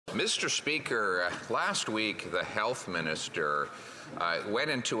Mr. Speaker, last week the health minister went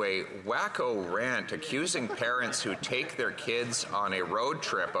into a wacko rant accusing parents who take their kids on a road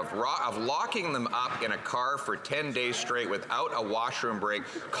trip of locking them up in a car for 10 days straight without a washroom break,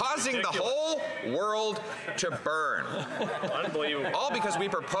 causing the whole world to burn. Unbelievable. All because we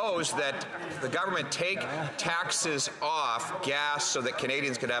proposed that the government take taxes off gas so that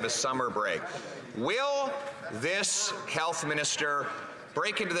Canadians could have a summer break. Will this health minister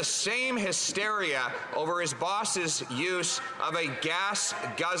break into the same hysteria over his boss's use of a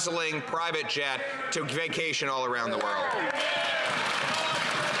gas-guzzling private jet to vacation all around the world?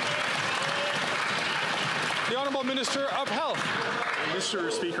 The Honourable Minister of Health.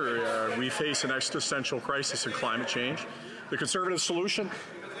 Mr. Speaker, we face an existential crisis in climate change. The Conservative solution,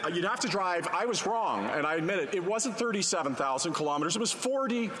 you'd have to drive. I was wrong, and I admit it. It wasn't 37,000 kilometers. It was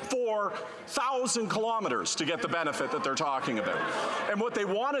 44,000 kilometers to get the benefit that they're talking about. And what they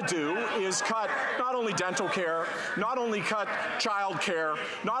want to do is cut not only dental care, not only cut child care,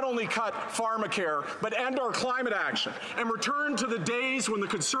 not only cut pharmacare, but end our climate action and return to the days when the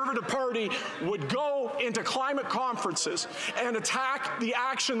Conservative Party would go into climate conferences and attack the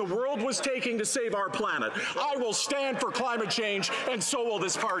action the world was taking to save our planet. I will stand for climate change, and so will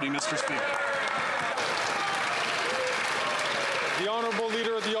this party, Mr. Speaker. The Honourable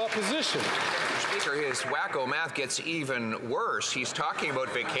Leader of the Opposition. Speaker, his wacko math gets even worse. He's talking about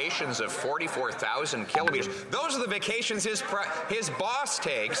vacations of 44,000 kilometers. Those are the vacations his boss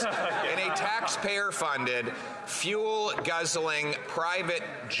takes in a taxpayer-funded, fuel-guzzling private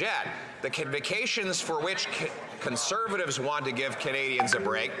jet. The vacations for which Conservatives want to give Canadians a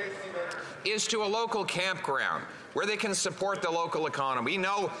break is to a local campground where they can support the local economy. We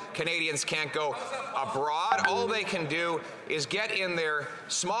know Canadians can't go abroad. All they can do is get in their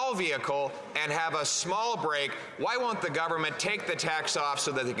small vehicle and have a small break. Why won't the government take the tax off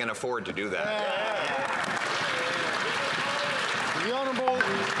so that they can afford to do that? The Honourable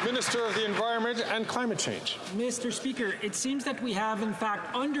Minister of the Environment and Climate Change. Mr. Speaker, it seems that we have, in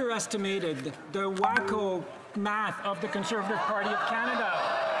fact, underestimated the wacko math of the Conservative Party of Canada.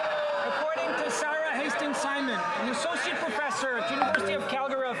 According to Sarah Hastings-Simon, an associate professor at the University of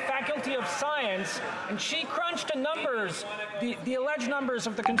Calgary Faculty of Science, and she crunched the numbers, the alleged numbers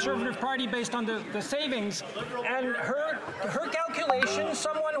of the Conservative Party based on the savings, and her calculation,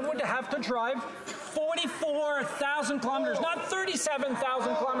 someone would have to drive 44,000 kilometers, not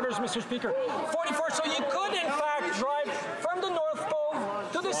 37,000 kilometers, Mr. Speaker. 44, so you could, in fact, drive from the North Pole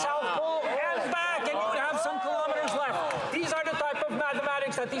to the South Pole and back, and you would have some kilometers left. These are the type of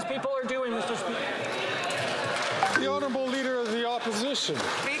mathematics that these people are doing, Mr. Speaker. The Honourable Leader of the Opposition.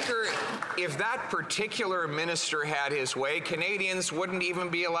 Speaker, if that particular minister had his way, Canadians wouldn't even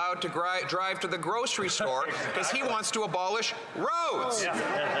be allowed to drive to the grocery store because he wants to abolish roads.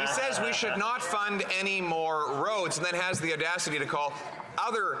 He says we should not fund any more roads and then has the audacity to call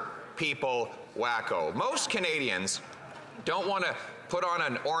other people wacko. Most Canadians don't want to put on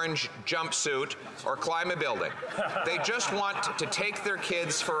an orange jumpsuit or climb a building. They just want to take their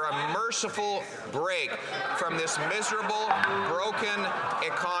kids for a merciful break from this miserable, broken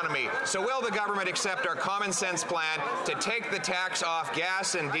economy. So will the government accept our common sense plan to take the tax off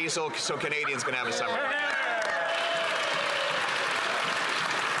gas and diesel so Canadians can have a summer?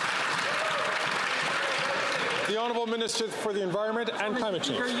 The Honourable Minister for the Environment and Climate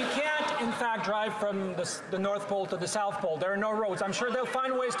Change. You can't, in fact, drive from the North Pole to the South Pole. There are no roads. I'm sure they'll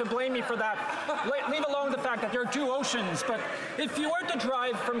find ways to blame me for that. Leave alone the fact that there are two oceans. But if you were to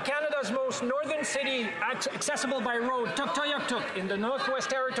drive from Canada's most northern city, accessible by road, Tuktoyaktuk in the Northwest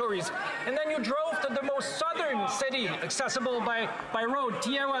Territories, and then you drove to the most southern city, accessible by road,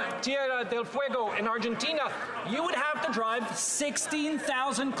 Tierra del Fuego in Argentina, you would have to drive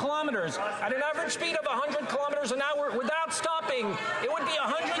 16,000 kilometers at an average speed of 100 kilometers an hour without stopping. It would be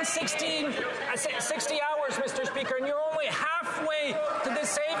 60 hours, Mr. Speaker, and you're only halfway to the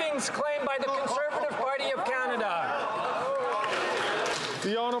savings claimed by the Conservative Party of Canada.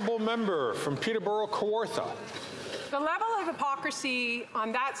 The Honourable Member from Peterborough Kawartha. The level of hypocrisy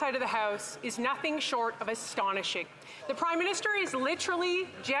on that side of the House is nothing short of astonishing. The Prime Minister is literally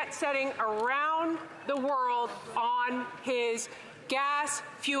jet-setting around the world on his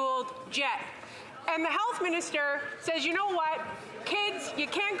gas-fueled jet. And the Health Minister says, you know what, kids, you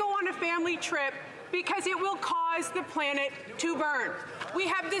can't go on a family trip because it will cause the planet to burn. We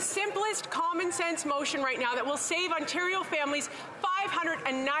have the simplest common sense motion right now that will save Ontario families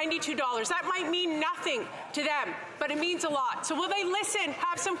 $592. That might mean nothing to them, but it means a lot. So will they listen,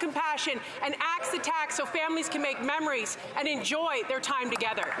 have some compassion, and axe the tax so families can make memories and enjoy their time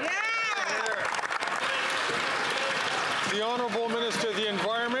together? The Honourable Minister of the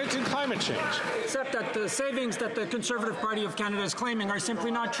Environment climate change. Except that the savings that the Conservative Party of Canada is claiming are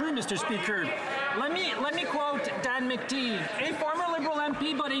simply not true, Mr. Speaker. Let me quote Dan McTeague, a former Liberal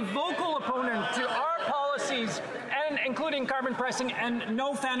MP but a vocal opponent to our policies, and including carbon pricing, and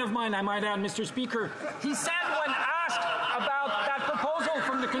no fan of mine, I might add, Mr. Speaker. He said when asked about that proposal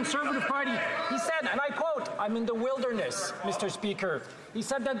from the Conservative Party, he said, and I quote, "I'm in the wilderness, Mr. Speaker." He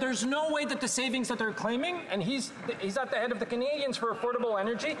said that there's no way that the savings that they're claiming, and he's at the head of the Canadians for Affordable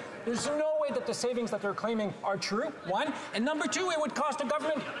Energy, there's no way that the savings that they're claiming are true, one. And number two, it would cost the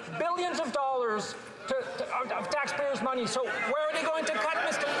government billions of dollars of taxpayers' money. So where are they going to cut,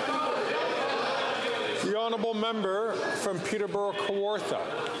 Mr. The honourable member from Peterborough-Kawartha.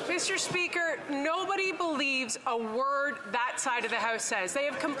 Mr. Speaker, nobody believes a word that side of the House says. They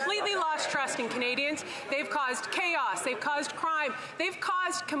have completely lost trust in Canadians. They've caused chaos. They've caused crime. They've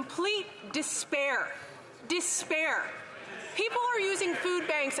caused complete despair. Despair. People are using food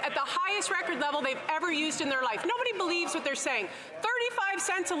banks at the highest record level they've ever used in their life. Nobody believes what they're saying. 35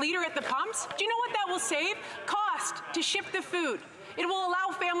 cents a litre at the pumps? Do you know what that will save? Cost to ship the food. It will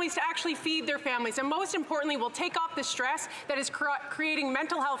allow families to actually feed their families, and most importantly, will take off the stress that is creating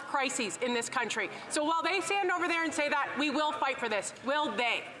mental health crises in this country. So while they stand over there and say that, we will fight for this. Will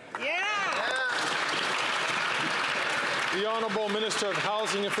they? Yeah! The Honourable Minister of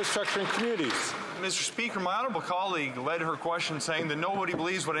Housing, Infrastructure and Communities. Mr. Speaker, my honourable colleague led her question saying that nobody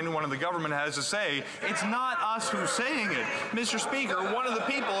believes what anyone in the government has to say. It's not us who's saying it. Mr. Speaker, one of the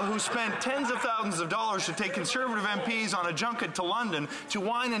people who spent tens of thousands of dollars to take Conservative MPs on a junket to London to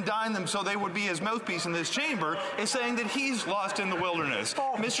wine and dine them so they would be his mouthpiece in this chamber is saying that he's lost in the wilderness.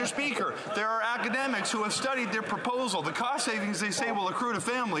 Mr. Speaker, there are academics who have studied their proposal, the cost savings they say will accrue to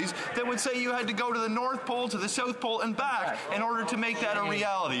families, that would say you had to go to the North Pole, to the South Pole, and back in order to make that a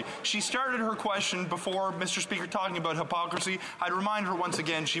reality. She started her question before, Mr. Speaker, talking about hypocrisy. I'd remind her once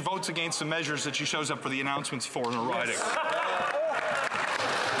again she votes against the measures that she shows up for the announcements for in her riding.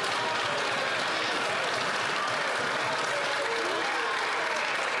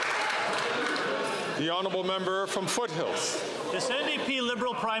 The honourable member from Foothills. This NDP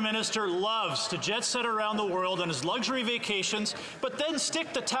Liberal Prime Minister loves to jet set around the world on his luxury vacations, but then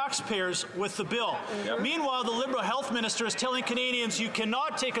stick the taxpayers with the bill. Yep. Meanwhile, the Liberal Health Minister is telling Canadians you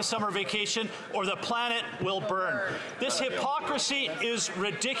cannot take a summer vacation or the planet will burn. This hypocrisy is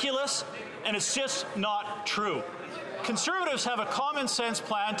ridiculous, and it's just not true. Conservatives have a common-sense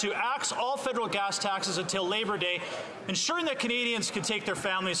plan to axe all federal gas taxes until Labor Day, ensuring that Canadians can take their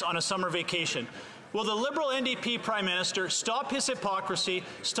families on a summer vacation. Will the Liberal NDP Prime Minister stop his hypocrisy,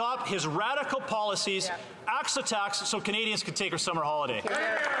 stop his radical policies, axe the tax so Canadians can take their summer holiday?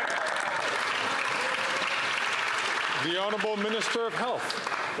 The Honourable Minister of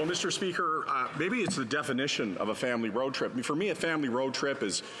Health. Well, Mr. Speaker, maybe it's the definition of a family road trip. For me, a family road trip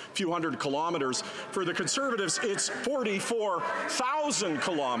is a few hundred kilometers. For the Conservatives, it's 44,000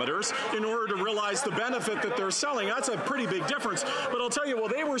 kilometers in order to realize the benefit that they're selling. That's a pretty big difference. But I'll tell you, well,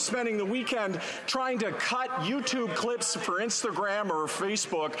 they were spending the weekend trying to cut YouTube clips for Instagram or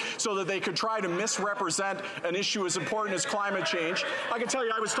Facebook so that they could try to misrepresent an issue as important as climate change. I can tell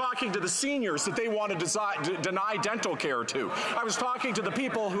you, I was talking to the seniors that they want to deny dental care to. I was talking to the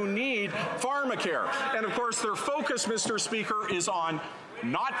people who need pharmacare. And of course, their focus, Mr. Speaker, is on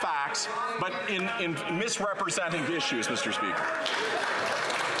not facts, but in misrepresenting issues, Mr. Speaker.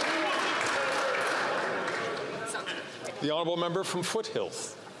 The honourable member from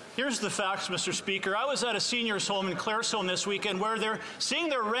Foothills. Here's the facts, Mr. Speaker. I was at a seniors' home in Claresholm this weekend where they're seeing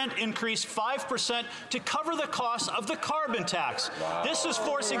their rent increase 5% to cover the cost of the carbon tax. Wow. This is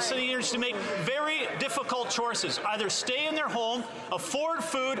forcing seniors to make very difficult choices, either stay in their home, afford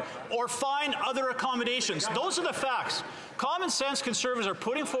food, or find other accommodations. Those are the facts. Common sense Conservatives are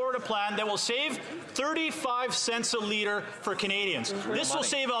putting forward a plan that will save 35 cents a litre for Canadians. This will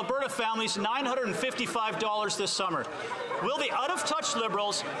save Alberta families $955 this summer. Will the out-of-touch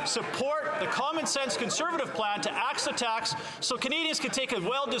Liberals support the common-sense Conservative plan to axe the tax so Canadians can take a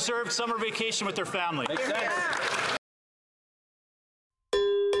well-deserved summer vacation with their family?